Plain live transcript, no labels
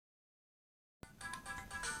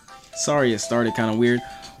Sorry, it started kind of weird.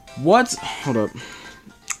 Hold up.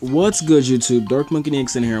 What's good, YouTube?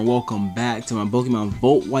 AnnoyingAntixs in here, and welcome back to my Pokemon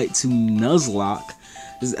Volt White 2 Nuzlocke.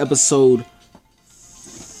 This is episode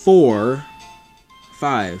 4.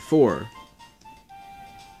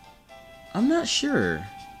 I'm not sure.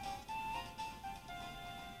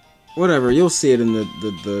 Whatever, you'll see it in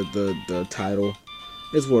the title.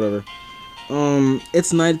 It's whatever.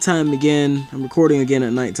 It's nighttime again. I'm recording again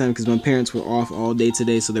at nighttime because my parents were off all day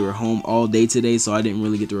today, so they were home all day today, so I didn't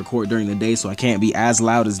really get to record during the day, so I can't be as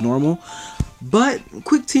loud as normal. But,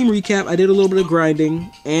 quick team recap, I did a little bit of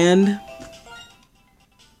grinding, and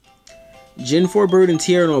Gen 4 Bird and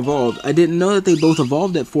Tierno evolved. I didn't know that they both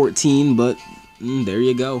evolved at 14, but there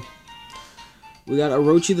you go. We got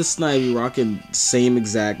Orochi the Snivy rocking same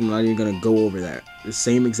exact, I'm not even gonna go over that. The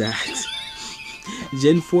same exact.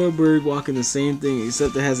 Gen 4 Bird walking the same thing,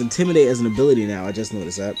 except it has Intimidate as an ability now, I just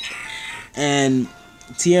noticed that. And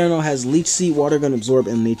Tierno has Leech Seed, Water Gun, Absorb,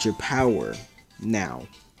 and Nature Power now.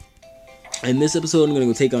 In this episode, I'm going to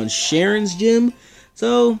go take on Sharon's gym.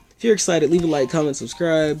 So, if you're excited, leave a like, comment,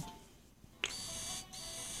 subscribe.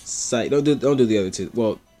 Don't do the other two.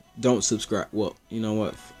 Well, don't subscribe. Well, you know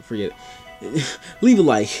what? Forget it. Leave a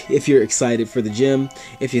like if you're excited for the gym.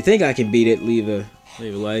 If you think I can beat it, leave a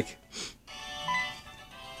like.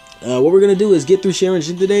 What we're going to do is get through Sharon's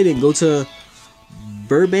gym today, then go to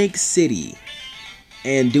Burbank City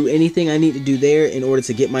and do anything I need to do there in order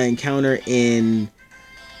to get my encounter in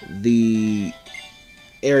the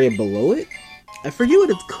area below it. I forget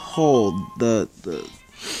what it's called. The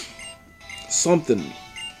something.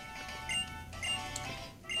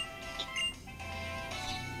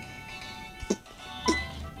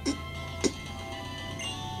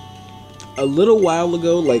 A little while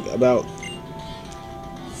ago, like about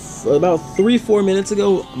 3-4 minutes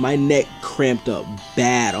ago, my neck cramped up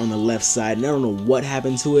bad on the left side, and I don't know what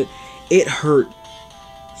happened to it. It hurt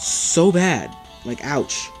so bad, like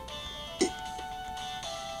ouch.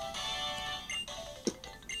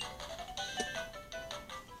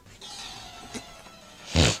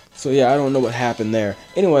 So yeah, I don't know what happened there.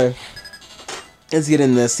 Anyway, let's get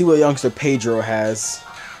in this. See what youngster Pedro has.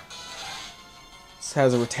 This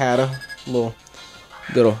has a Rattata, little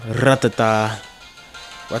Rattata.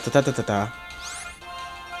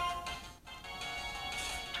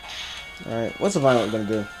 Alright, what's the final gonna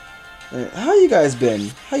do? Right, how you guys been?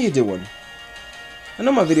 How you doing? I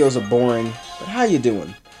know my videos are boring, but how you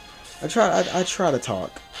doing? I try to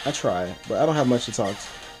talk. I try, but I don't have much to talk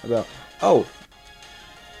about. Oh,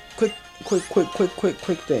 quick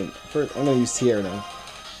thing. First, I'm gonna use Tierra now.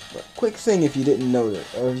 But quick thing, if you didn't know that,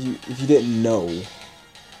 or if you didn't know,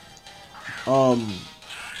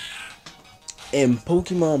 in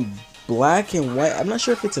Pokemon Black and White, I'm not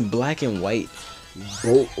sure if it's in Black and White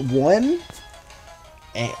 1,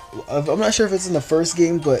 and I'm not sure if it's in the first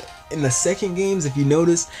game, but in the second games, if you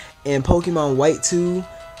notice, in Pokemon White 2,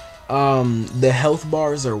 the health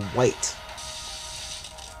bars are white,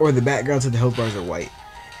 or the backgrounds of the health bars are white,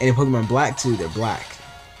 and in Pokemon Black 2, they're black.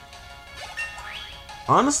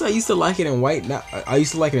 Honestly, I used to like it in white. Now I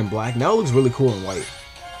used to like it in black. Now it looks really cool in white.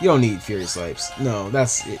 You don't need Furious Swipes. No,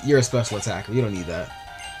 you're a special attacker. You don't need that.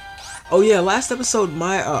 Oh yeah, last episode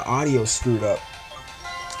my audio screwed up.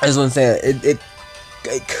 I just want to say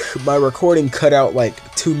my recording cut out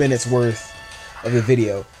like 2 minutes worth of the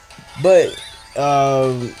video, but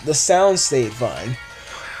the sound stayed fine.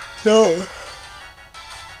 So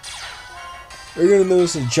you're gonna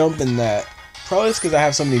notice a jump in that. Probably it's because I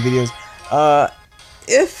have so many videos.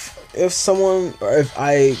 If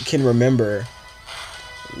I can remember.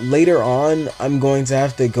 Later on, I'm going to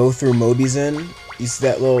have to go through Mobizen. You see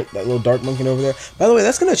that little dark monkey over there? By the way,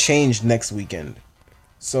 that's gonna change next weekend.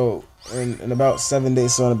 So in about 7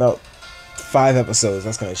 days, so in about 5 episodes,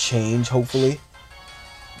 that's gonna change hopefully.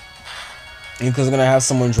 Because I'm gonna have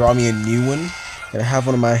someone draw me a new one. I'm gonna have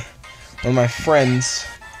one of my friends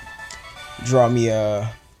draw me a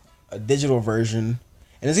digital version,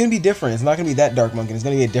 and it's gonna be different. It's not gonna be that dark monkey. It's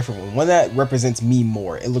gonna be a different one that represents me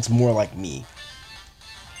more. It looks more like me.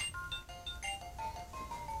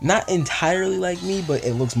 Not entirely like me, but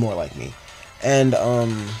it looks more like me. And,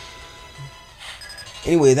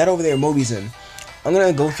 anyway, that over there, Mobizen. I'm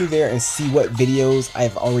gonna go through there and see what videos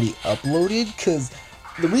I've already uploaded, because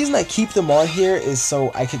the reason I keep them on here is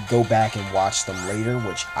so I could go back and watch them later,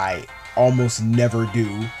 which I almost never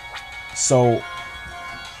do. So,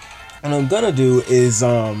 what I'm gonna do is,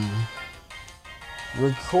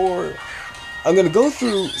 record. I'm gonna go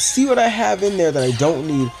through, see what I have in there that I don't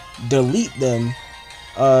need, delete them.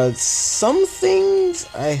 Some things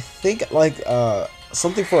I think like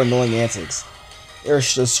something for AnnoyingAntixs.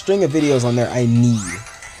 There's a string of videos on there I need.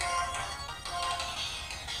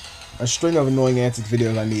 a string of Annoying Antics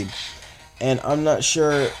videos I need. And I'm not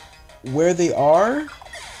sure where they are.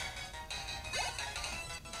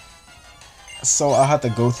 So I'll have to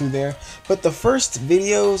go through there. But the first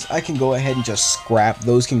videos, I can go ahead and just scrap.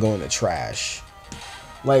 Those can go in the trash.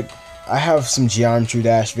 Like, I have some Geometry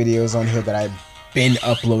Dash videos on here that I've been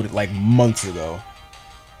uploaded like months ago.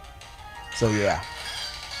 So yeah.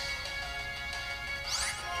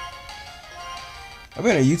 I've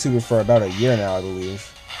been a YouTuber for about a year now, I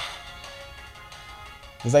believe.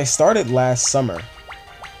 Because I started last summer.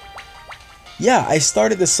 Yeah, I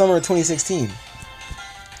started the summer of 2016.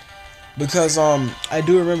 Because, I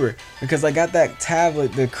do remember. Because I got that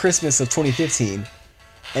tablet the Christmas of 2015.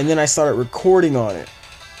 And then I started recording on it.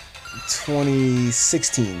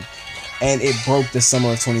 2016. And it broke the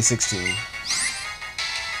summer of 2016.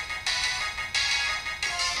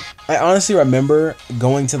 I honestly remember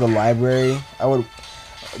going to the library.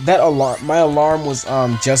 My alarm was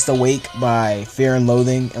Just Awake by Fear and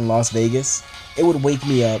Loathing in Las Vegas. It would wake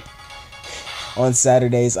me up on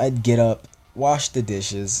Saturdays. I'd get up, wash the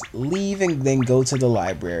dishes, leave, and then go to the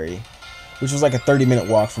library, which was like a 30-minute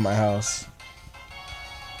walk from my house.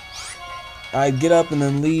 I'd get up and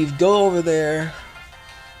then leave, go over there,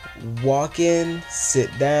 walk in, sit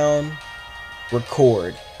down,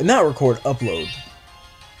 record. Not record, upload.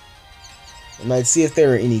 And I'd see if there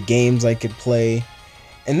were any games I could play.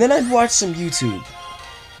 And then I'd watch some YouTube.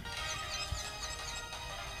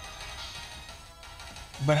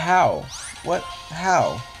 But how? What?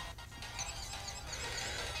 How?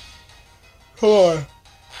 Hold on.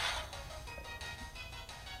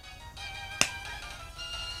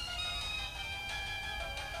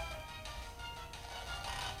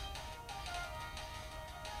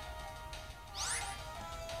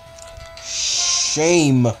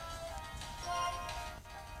 Shame.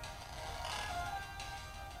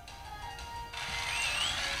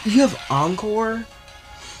 You have Encore?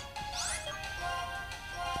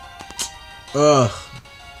 Ugh.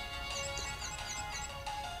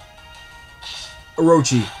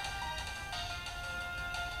 Orochi.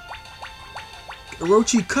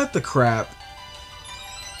 Orochi, cut the crap.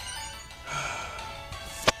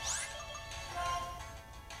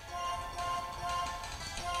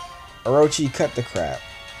 Orochi, cut the crap.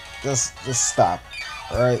 Just stop.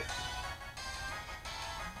 Alright?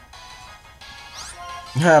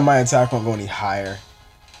 My attack won't go any higher.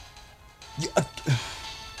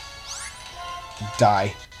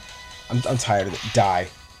 Die. I'm tired of it. Die.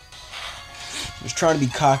 I was trying to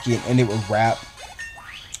be cocky and end it with rap.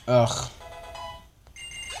 Ugh.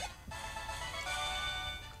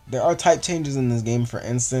 There are type changes in this game, for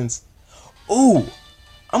instance. Ooh!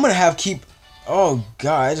 I'm gonna have keep... Oh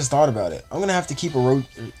god, I just thought about it. I'm gonna have to keep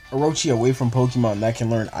Orochi away from Pokemon that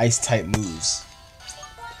can learn Ice-type moves.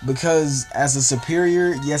 Because as a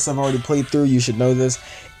superior, yes, I've already played through, you should know this.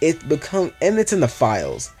 And it's in the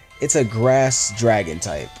files. It's a Grass Dragon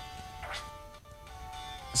type.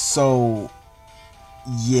 So,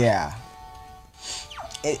 yeah.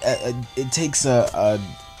 It takes a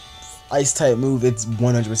Ice type move, it's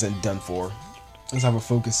 100% done for. Let's have a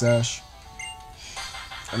Focus Sash.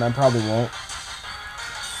 And I probably won't.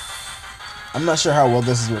 I'm not sure how well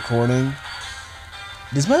this is recording.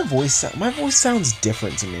 Does my voice sound... My voice sounds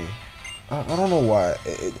different to me. I don't know why.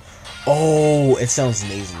 Oh, it sounds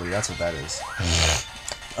nasally. That's what that is.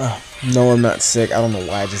 No, I'm not sick. I don't know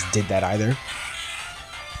why I just did that either.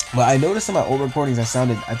 But I noticed in my old recordings I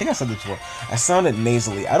sounded... I think I said this before. I sounded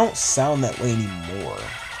nasally. I don't sound that way anymore.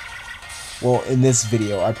 Well, in this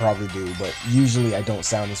video, I probably do. But usually I don't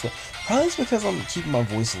sound this way. Probably it's because I'm keeping my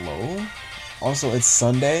voice low. Also, it's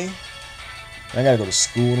Sunday. I gotta go to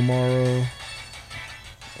school tomorrow.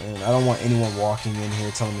 And I don't want anyone walking in here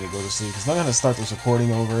telling me to go to sleep, because I'm gonna start this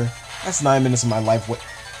recording over. That's 9 minutes of my life.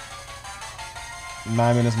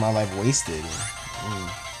 9 minutes of my life wasted.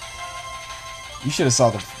 You should have saw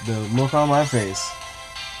the look on my face.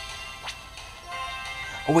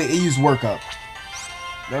 Oh wait, it used workup.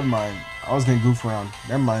 Never mind. I was gonna goof around.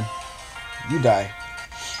 Never mind. You die.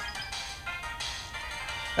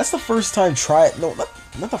 That's the first time no,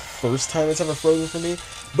 not the first time it's ever frozen for me,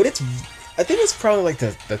 but I think it's probably like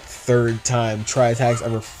the third time Tri-Attack's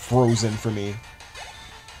ever frozen for me.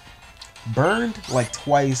 Burned like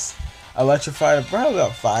twice. Electrified probably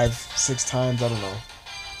about 5-6 times. I don't know.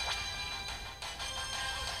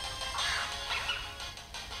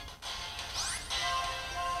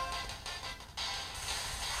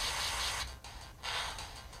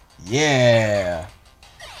 Yeah.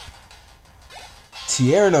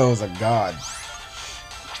 Tierno is a god.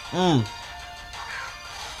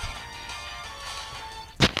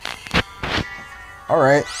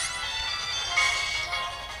 Alright.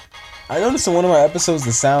 I noticed in one of my episodes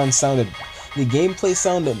the gameplay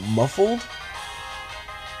sounded muffled.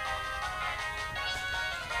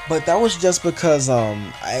 But that was just because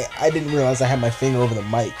I didn't realize I had my finger over the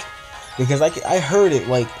mic. Because I heard it,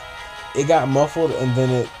 like, it got muffled and then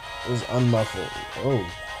it was unmuffled. Oh.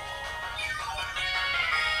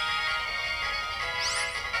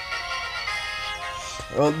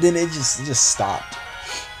 Well, then it just stopped.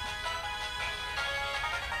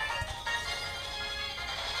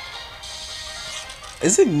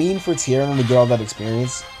 Is it mean for Tierno to get all that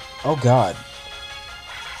experience? Oh god.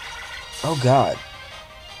 Oh god.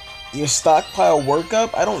 Your stockpile workup?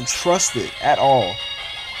 I don't trust it at all.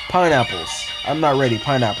 Pineapples. I'm not ready.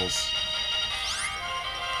 Pineapples.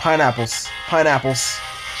 Pineapples. Pineapples.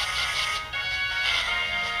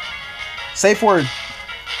 Safe word.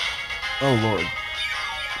 Oh lord.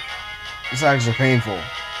 These actions are painful.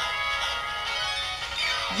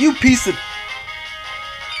 You piece of...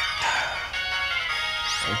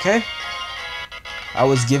 Okay. I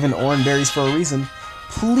was given orange berries for a reason.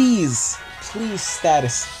 Please. Please,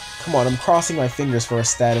 status. Come on, I'm crossing my fingers for a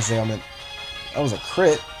status ailment. That was a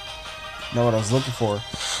crit. Not what I was looking for.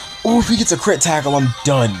 Oh, if he gets a crit tackle, I'm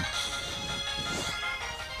done.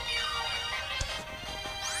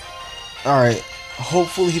 Alright.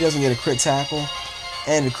 Hopefully he doesn't get a crit tackle.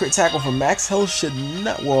 And a crit tackle from max health should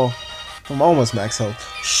not... Well, from almost max health.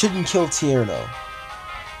 Shouldn't kill Tierno.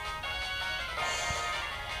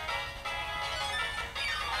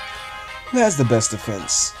 Who has the best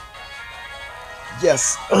defense?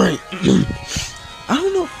 Yes. Alright. I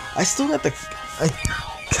don't know. I still got the... I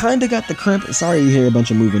kind of got the cramp. Sorry you hear a bunch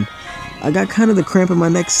of moving. I got kind of the cramp in my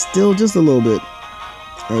neck still, just a little bit.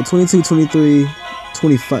 Alright, 22, 23,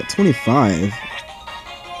 25. 25?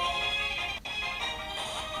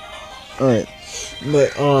 Alright.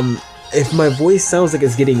 But, if my voice sounds like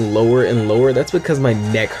it's getting lower and lower, that's because my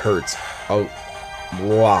neck hurts a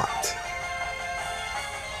lot.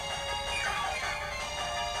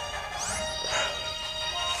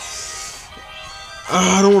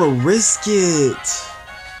 I don't want to risk it.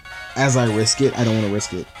 As I risk it, I don't want to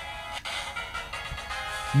risk it.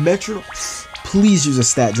 Metro, please use a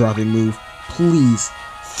stat dropping move. Please.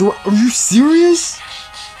 Are you serious?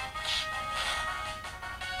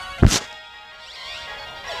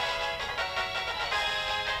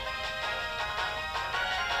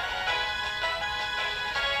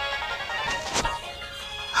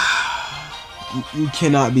 You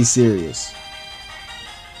cannot be serious.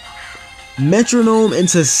 Metronome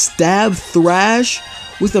into stab thrash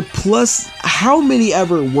with a plus how many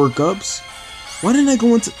ever workups? Why didn't I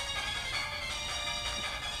go into...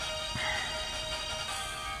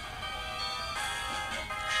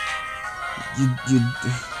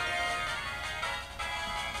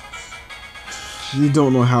 You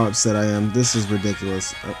don't know how upset I am. This is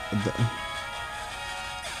ridiculous.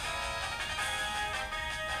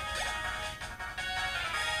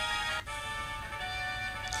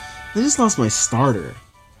 I just lost my starter.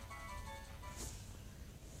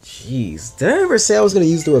 Jeez. Did I ever say I was going to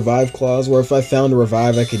use the revive clause, where if I found a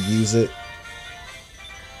revive, I could use it?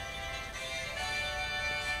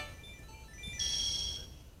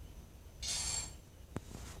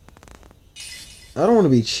 I don't want to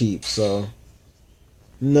be cheap, so...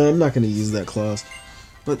 No, I'm not going to use that clause.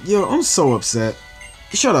 But, yo, I'm so upset.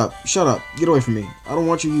 Shut up. Shut up. Get away from me. I don't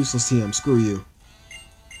want your useless TM. Screw you.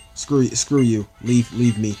 Screw you. Leave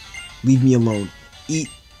me. Leave me alone. Eat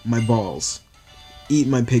my balls. Eat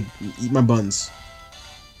my buns.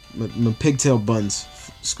 My pigtail buns.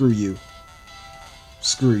 Screw you.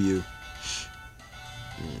 Screw you.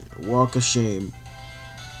 Walk of shame.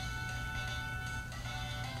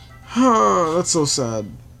 That's so sad.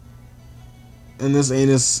 And this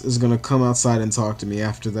anus is gonna come outside and talk to me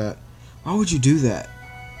after that. Why would you do that?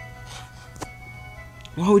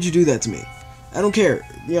 Why would you do that to me? I don't care.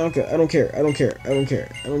 Bianca, I don't care. I don't care. I don't care.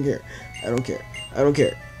 I don't care. I don't care. I don't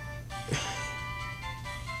care.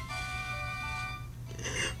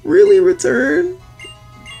 Really, return?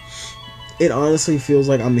 It honestly feels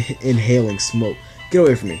like I'm inhaling smoke. Get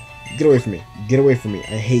away from me. Get away from me. Get away from me.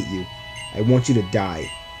 I hate you. I want you to die.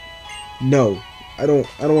 No. I don't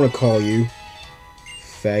want to call you.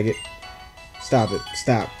 Faggot. Stop it.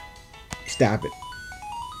 Stop. Stop it.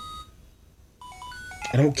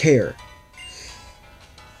 I don't care.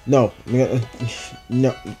 No.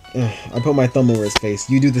 No. I put my thumb over his face.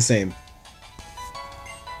 You do the same.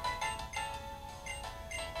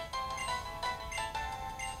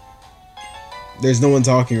 There's no one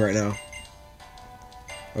talking right now.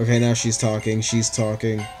 Okay, now she's talking. She's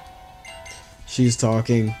talking. She's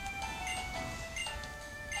talking.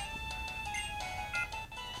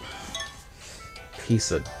 Piece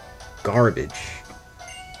of garbage.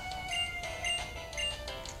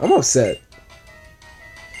 I'm upset.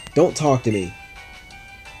 Don't talk to me.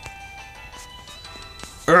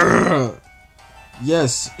 Urgh.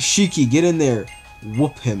 Yes, Shiki, get in there.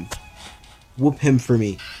 Whoop him. Whoop him for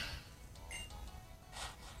me.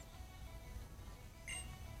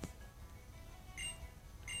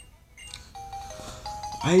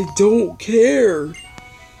 I don't care.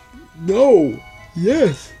 No.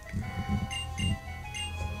 Yes.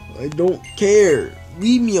 I don't care.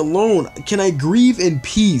 Leave me alone. Can I grieve in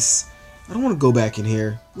peace? I don't want to go back in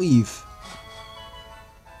here. Leave.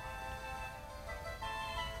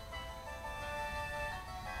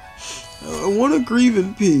 I want to grieve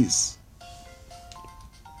in peace.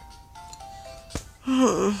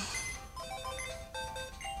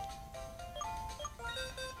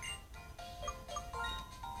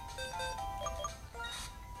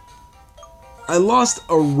 I lost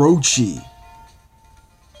Orochi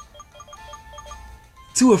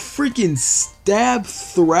to a freaking stab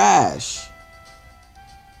thrash.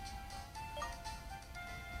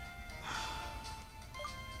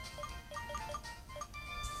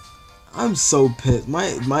 I'm so pissed.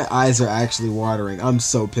 My eyes are actually watering. I'm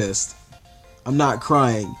so pissed. I'm not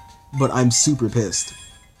crying, but I'm super pissed.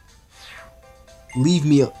 Leave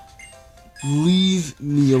me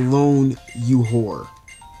alone, you whore.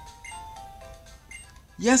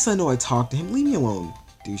 Yes, I know I talked to him. Leave me alone,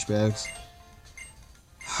 douchebags.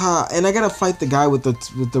 Ha! And I gotta fight the guy with the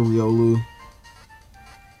Riolu.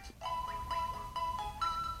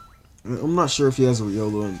 I'm not sure if he has a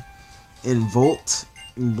Riolu in Volt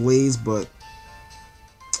and Blaze, but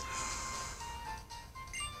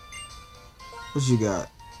what you got?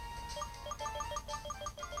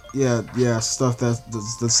 Yeah, stuff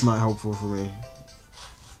that's not helpful for me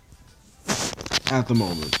at the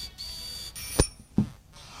moment.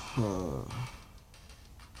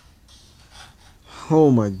 Oh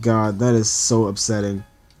my god, that is so upsetting.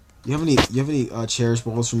 You have any cherish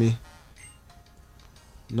balls for me?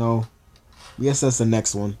 No. I guess that's the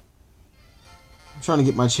next one. I'm trying to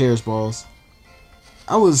get my cherish balls.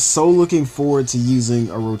 I was so looking forward to using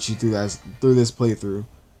Orochi through this playthrough.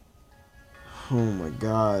 Oh my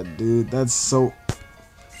god, dude, that's so...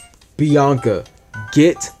 Bianca,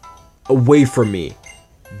 get away from me.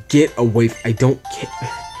 Get away. I don't care.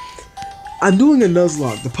 I'm doing a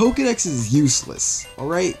Nuzlocke. The Pokédex is useless.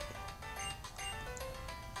 Alright?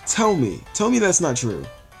 Tell me. Tell me that's not true.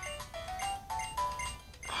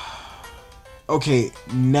 Okay,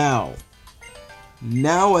 now.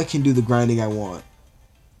 Now I can do the grinding I want.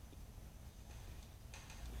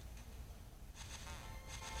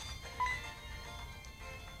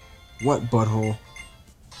 What butthole?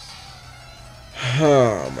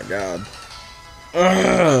 Oh my god.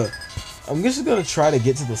 Ugh. I'm just gonna try to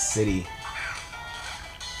get to the city.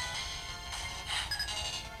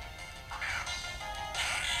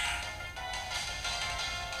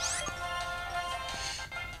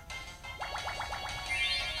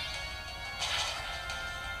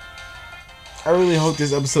 I really hope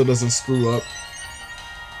this episode doesn't screw up.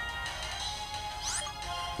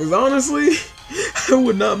 Because honestly, I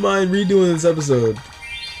would not mind redoing this episode.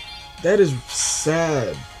 That is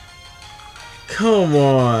sad. Come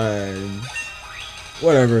on.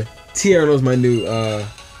 Whatever. Tierra knows my new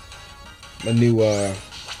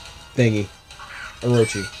thingy.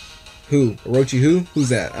 Orochi. Who? Orochi who? Who's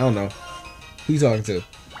that? I don't know. Who you talking to?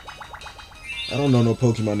 I don't know no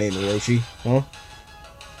Pokemon named Orochi. Huh?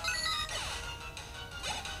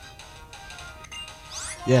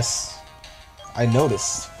 Yes. I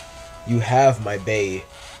noticed. You have my bay,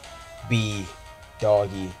 bee,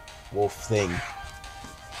 doggy, wolf thing.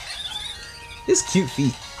 His cute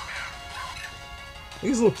feet. Look at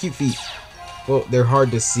his little cute feet. Well, they're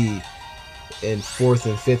hard to see in 4th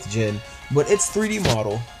and 5th gen, but it's 3D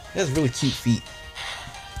model. It has really cute feet.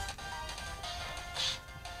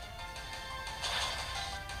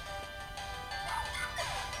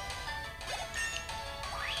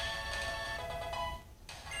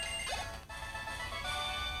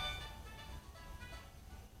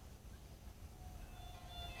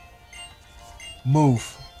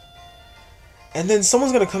 Move. And then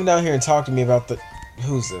someone's gonna come down here and talk to me about the...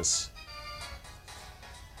 Who's this?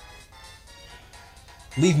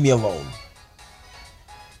 Leave me alone.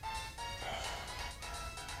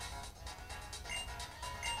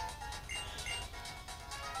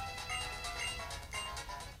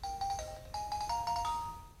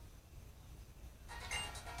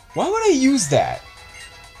 Why would I use that?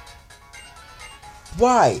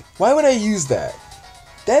 Why? Why would I use that?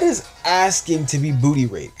 That is asking to be booty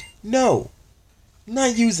raped. No. I'm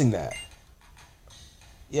not using that.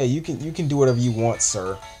 Yeah, you can do whatever you want,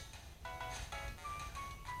 sir.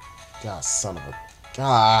 God, son of a...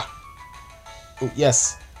 Ah! Ooh,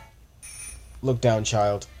 yes. Look down,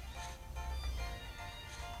 child.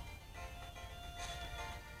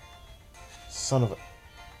 Son of a...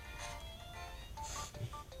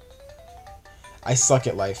 I suck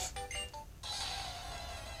at life.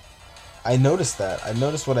 I noticed that. I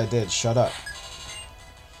noticed what I did. Shut up.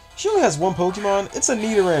 She only has one Pokemon. It's a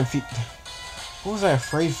Nidoran What was I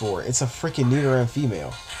afraid for? It's a freaking Nidoran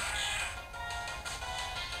female.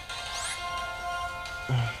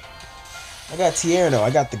 I got Tierno. I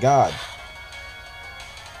got the god.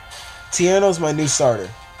 Tierno's my new starter.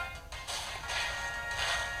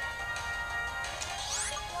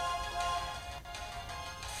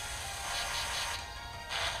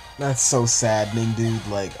 That's so saddening, dude.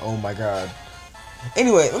 Like, oh my god.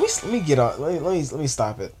 Anyway, let me get on. Let me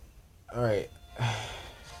stop it. All right.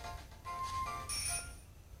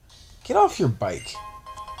 Get off your bike.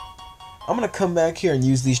 I'm gonna come back here and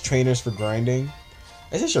use these trainers for grinding.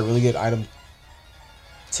 It's just a really good item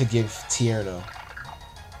to give Tierno.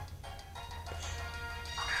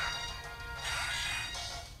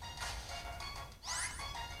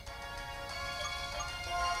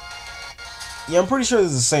 Yeah, I'm pretty sure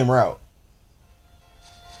this is the same route.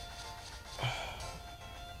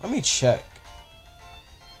 Let me check.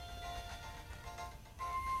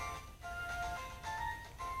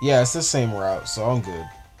 Yeah, it's the same route, so I'm good.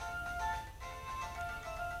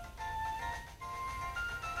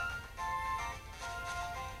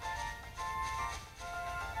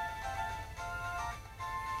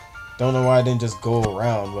 Don't know why I didn't just go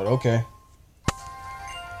around, but okay.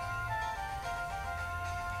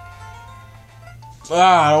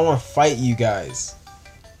 Ah, I don't want to fight you guys.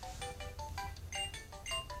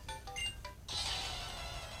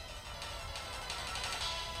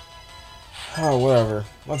 Oh, whatever.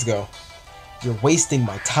 Let's go. You're wasting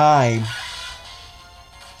my time.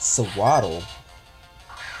 Swaddle.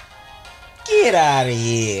 Get out of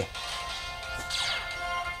here.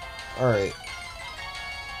 Alright.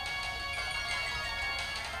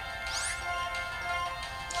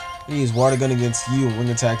 Use water gun against you and wing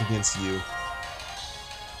attack against you.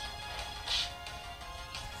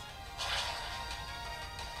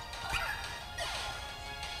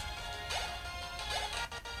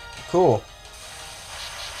 Cool.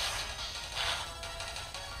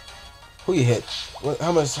 Who you hit? What,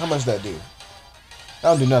 how much that do? That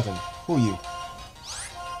don't do nothing. Who are you?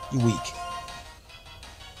 You weak.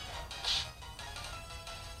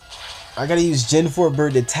 I gotta use Gen 4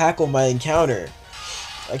 Bird to tackle my encounter.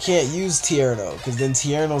 I can't use Tierno, because then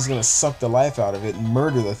Tierno's gonna suck the life out of it and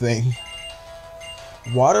murder the thing.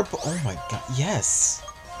 Oh my god, yes.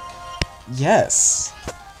 Yes.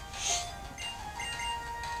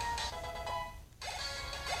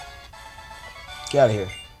 Get out of here.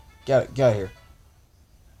 Get out of here.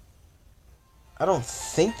 I don't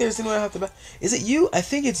think there's anyone I have to buy. Is it you? I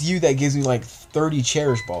think it's you that gives me like 30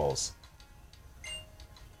 Cherish Balls.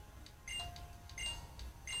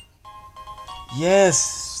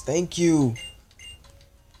 Yes, thank you.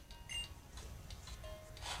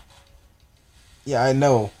 Yeah, I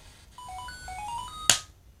know.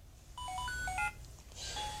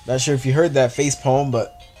 Not sure if you heard that face palm,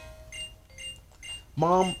 but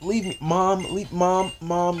Mom, leave me. Mom, leave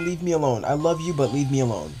me alone. I love you, but leave me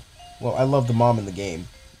alone. Well, I love the mom in the game.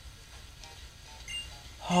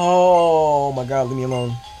 Oh my god, leave me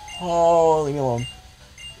alone. Oh, leave me alone.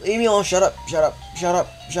 Leave me alone. Shut up. Shut up. Shut up.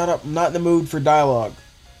 Shut up. I'm not in the mood for dialogue.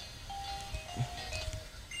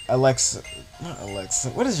 Alexa. Not Alexa.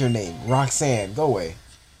 What is your name? Roxanne. Go away.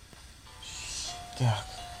 God.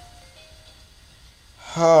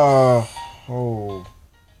 Oh.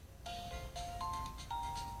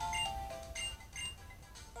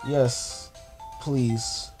 Yes.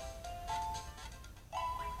 Please.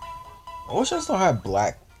 I wish I still had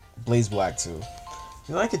Blaze Black too.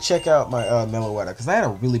 You know, I could check out my Meloetta, because I had a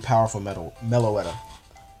really powerful Meloetta.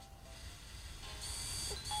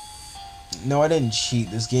 No, I didn't cheat.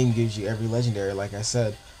 This game gives you every legendary, like I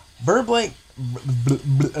said. Verbank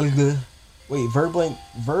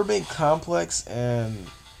Complex and...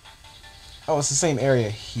 Oh, it's the same area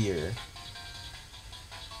here.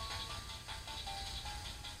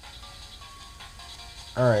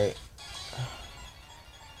 Alright.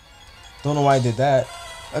 Don't know why I did that.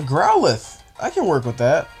 A Growlithe! I can work with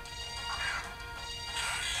that.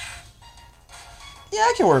 Yeah,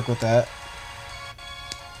 I can work with that.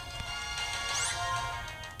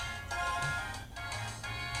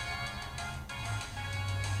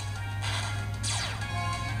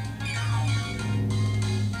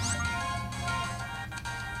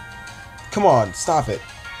 Come on, stop it.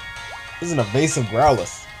 This is an evasive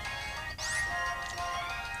Growlithe.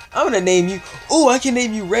 I'm gonna name you. Ooh, I can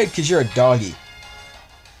name you Red because you're a doggy.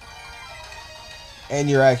 And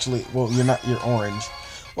you're actually, well, you're not. You're orange.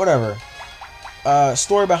 Whatever.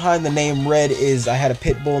 Story behind the name Red is I had a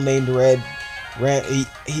pit bull named Red.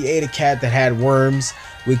 He ate a cat that had worms.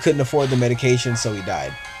 We couldn't afford the medication, so he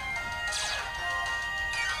died.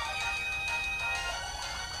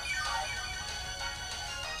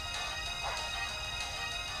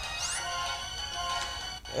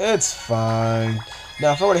 It's fine.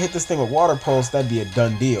 Now, if I were to hit this thing with Water Pulse, that'd be a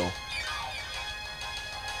done deal.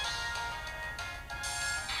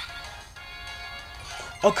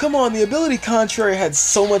 Oh, come on. The ability Contrary had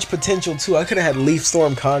so much potential, too. I could have had Leaf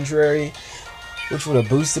Storm Contrary, which would have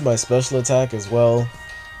boosted my special attack as well.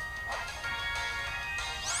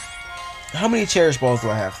 How many Cherish Balls do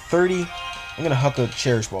I have? 30? I'm gonna huck a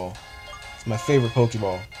Cherish Ball. It's my favorite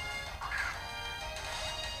Pokeball.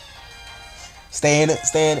 Stay in it,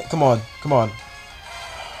 stay in it. Come on, come on.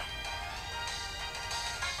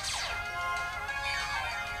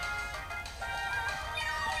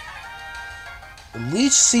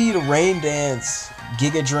 Leech Seed, Rain Dance,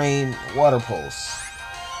 Giga Drain, Water Pulse.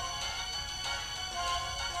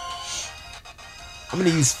 I'm gonna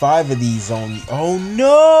use 5 of these on you. Oh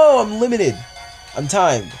no! I'm limited. I'm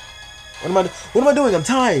timed. What am I doing? I'm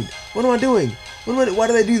timed. What am I doing? Why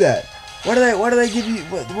do they do that? Why do they give you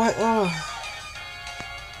what? Oh.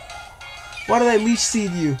 Why do they Leech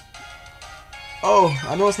Seed you? Oh,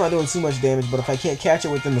 I know it's not doing too much damage, but if I can't catch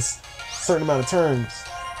it within a certain amount of turns,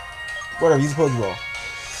 whatever, use a Pokeball.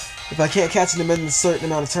 If I can't catch it within a certain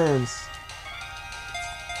amount of turns,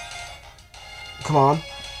 come on,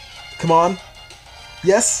 come on.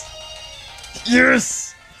 Yes!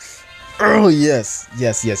 Yes! Oh, yes!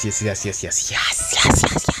 Yes, yes, yes, yes, yes, yes, yes, yes, yes,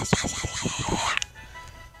 yes, yes, yes, yes.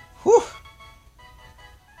 Whew.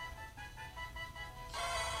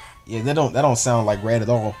 Yeah, that don't sound like Red at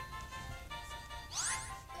all.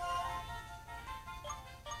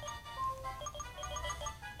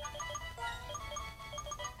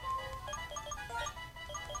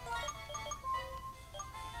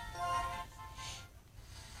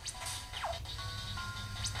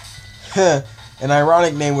 An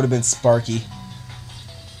ironic name would have been Sparky.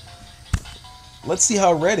 Let's see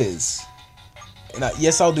how Red is. And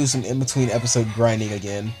yes, I'll do some in-between episode grinding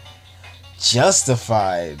again.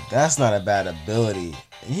 Justified. That's not a bad ability.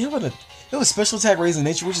 And you have a special attack Raising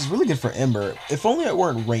Nature, which is really good for Ember. If only it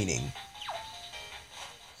weren't raining.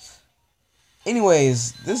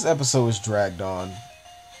 Anyways, this episode was dragged on.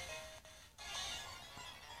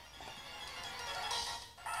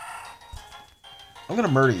 I'm gonna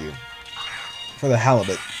murder you. For the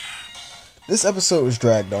halibut. This episode was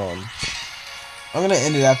dragged on. I'm gonna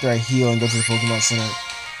end it after I heal and go to the Pokemon Center.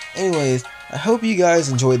 Anyways, I hope you guys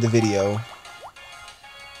enjoyed the video.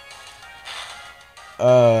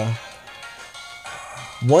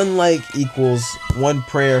 One like equals one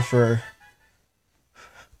prayer for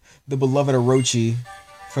the beloved Orochi,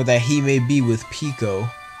 for that he may be with Pico.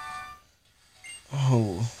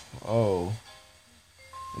 Oh.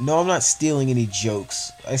 No, I'm not stealing any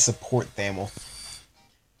jokes. I support Thamel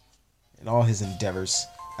in all his endeavors.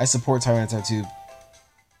 I support Tyranitar too. What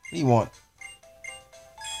do you want?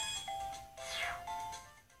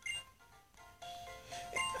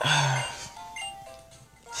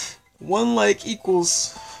 One like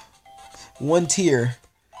equals one tier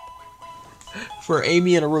for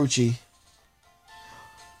Amy and Orochi,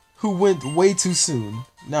 who went way too soon.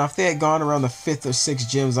 Now, if they had gone around the 5th or 6th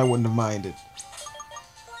gyms, I wouldn't have minded.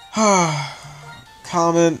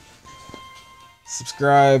 Comment,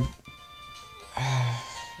 subscribe.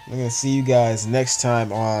 I'm gonna see you guys next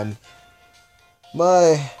time on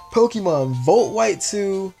my Pokemon Volt White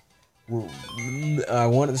 2. I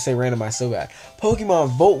wanted to say randomized so bad. Pokemon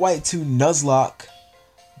Volt White 2 Nuzlocke.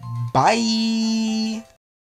 Bye.